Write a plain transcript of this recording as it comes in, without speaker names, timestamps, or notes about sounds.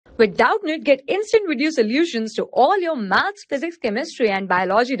With Doubtnut, get instant video solutions to all your maths, physics, chemistry, and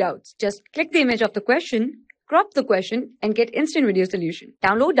biology doubts. Just click the image of the question, crop the question, and get instant video solution.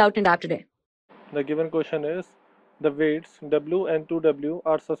 Download Doubtnut app today. The given question is, the weights W and 2W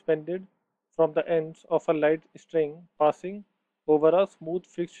are suspended from the ends of a light string passing over a smooth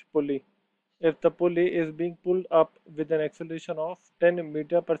fixed pulley. If the pulley is being pulled up with an acceleration of 10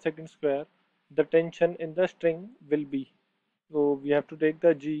 meter per second square, the tension in the string will be. So we have to take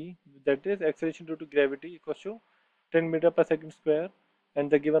the G, that is acceleration due to gravity, equals to 10 meter per second square,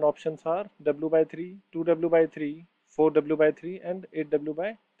 and the given options are W by 3, 2W by 3, 4W by 3, and 8W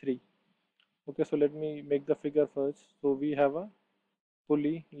by 3. Okay, so let me make the figure first. So we have a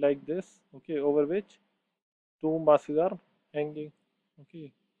pulley like this, okay, over which two masses are hanging. Okay,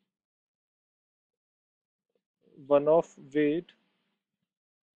 one of weight,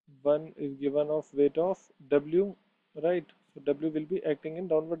 one is given of weight of W, right? So W will be acting in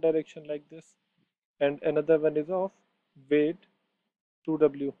downward direction like this, and another one is of weight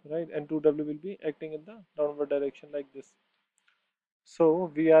 2W, right? And 2W will be acting in the downward direction like this.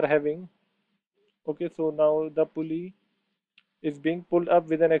 So we are having, okay, so now the pulley is being pulled up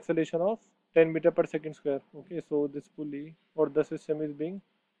with an acceleration of 10 meter per second square. Okay, so this pulley or the system is being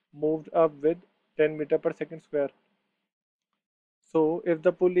moved up with 10 meter per second square. So if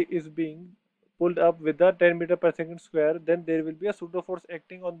the pulley is being pulled up with the 10 meter per second square, then there will be a pseudo force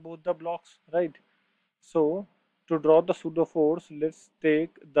acting on both the blocks, right? So to draw the pseudo force, let's take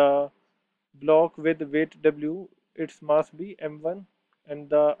the block with weight W, its mass be m1 and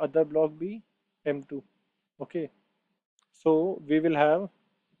the other block be m2. Okay, so we will have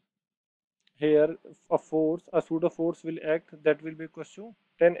here a pseudo force will act, that will be equal to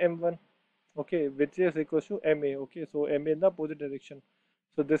 10 m1, okay, which is equal to ma. Okay, so ma in the opposite direction,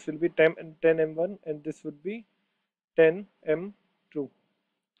 so this will be 10 m1 and this would be 10 m2.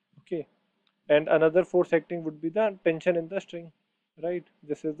 Okay, and another force acting would be the tension in the string, right?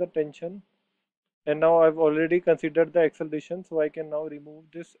 This is the tension, and now I've already considered the acceleration, so I can now remove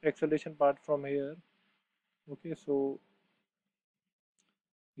this acceleration part from here. Okay, so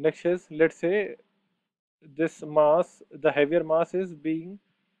next is, let's say this mass, the heavier mass is being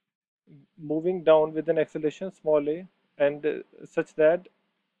moving down with an acceleration small a, and such that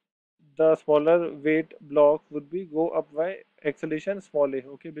the smaller weight block would be go up by acceleration small a.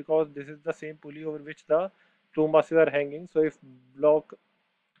 Okay, because this is the same pulley over which the two masses are hanging. So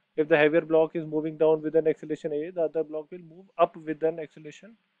if the heavier block is moving down with an acceleration a, the other block will move up with an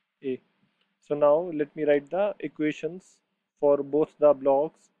acceleration a. So now let me write the equations for both the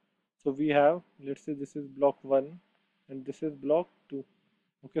blocks. So we have, let's say this is block 1 and this is block 2.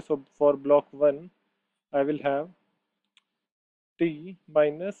 Okay, so for block 1 I will have T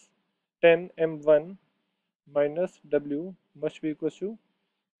minus 10 m1 minus W must be equal to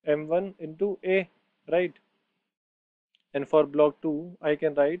m1 into A, right? And for block 2 I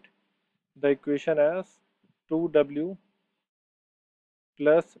can write the equation as 2W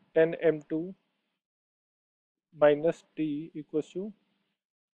plus 10 m2 minus T equals to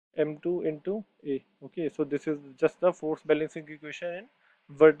m2 into A. Okay, so this is just the force balancing equation in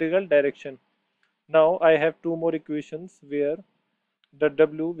vertical direction. Now I have two more equations where the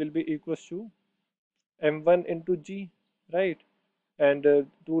W will be equals to m1 into G, right? And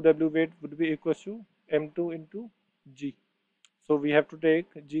 2W weight would be equals to m2 into G. So we have to take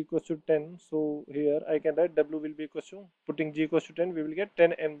G equals to 10. So here I can write W will be equals to, putting G equals to 10, we will get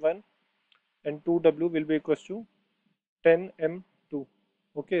 10 m1 and 2W will be equals to 10 m2.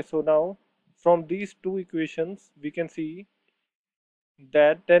 Okay, so now from these two equations we can see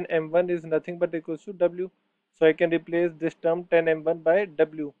that 10 m1 is nothing but equals to W. So I can replace this term 10 m1 by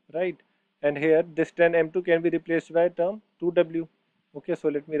W, right? And here this 10 m2 can be replaced by term 2W. Okay, so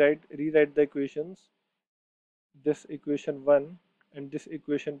let me rewrite the equations. This equation 1 and this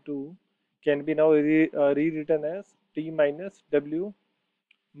equation 2 can be now rewritten as T minus W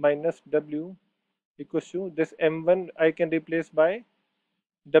equals to this m1 I can replace by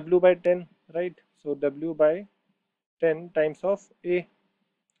W by 10, right? So W by 10 times of A,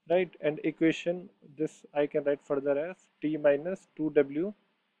 right? And equation this I can write further as T minus 2W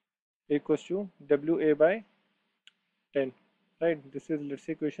equals to WA by 10, right? This is, let's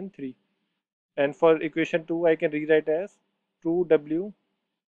say, equation 3. And for equation 2 I can rewrite as 2W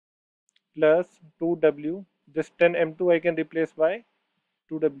plus 2W, this 10 m2 I can replace by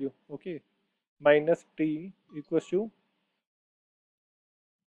 2W, okay, minus T equals to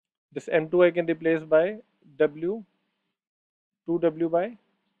this m2 I can replace by W, 2W by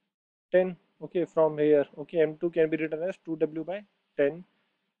 10. Okay, from here, okay, m2 can be written as 2W by 10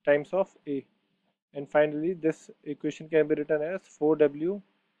 times of A. And finally this equation can be written as 4W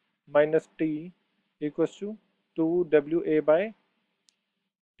minus T equals to 2WA by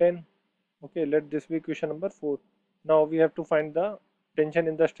 10. Okay, let this be equation number 4. Now we have to find the tension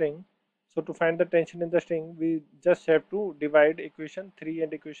in the string. So to find the tension in the string, we just have to divide equation 3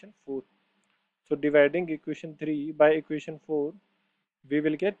 and equation 4. So dividing equation 3 by equation 4, we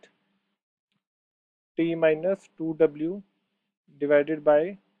will get T minus 2W divided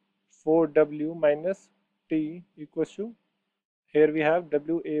by 4W minus T equals to, here we have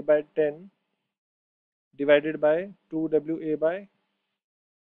WA by 10 divided by 2WA by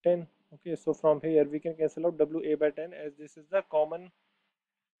 10. Okay, so from here we can cancel out WA by 10 as this is the common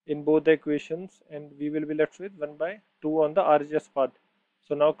in both the equations, and we will be left with 1 by 2 on the RHS part.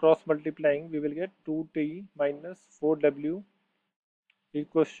 So now cross multiplying, we will get 2T minus 4W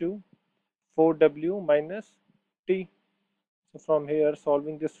equals to 4W minus T. So from here,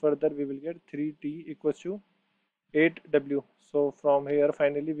 solving this further, we will get 3T equals to 8W. So from here,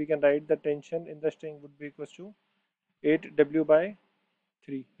 finally, we can write the tension in the string would be equals to 8W by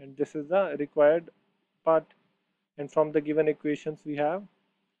 3. And this is the required part. And from the given equations, we have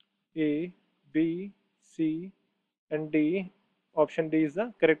A, B, C, and D. Option D is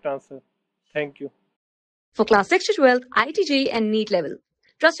the correct answer. Thank you. For class 6 to 12, IIT JEE and NEET level.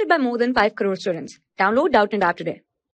 Trusted by more than 5 crore students. Download Doubtnut app today.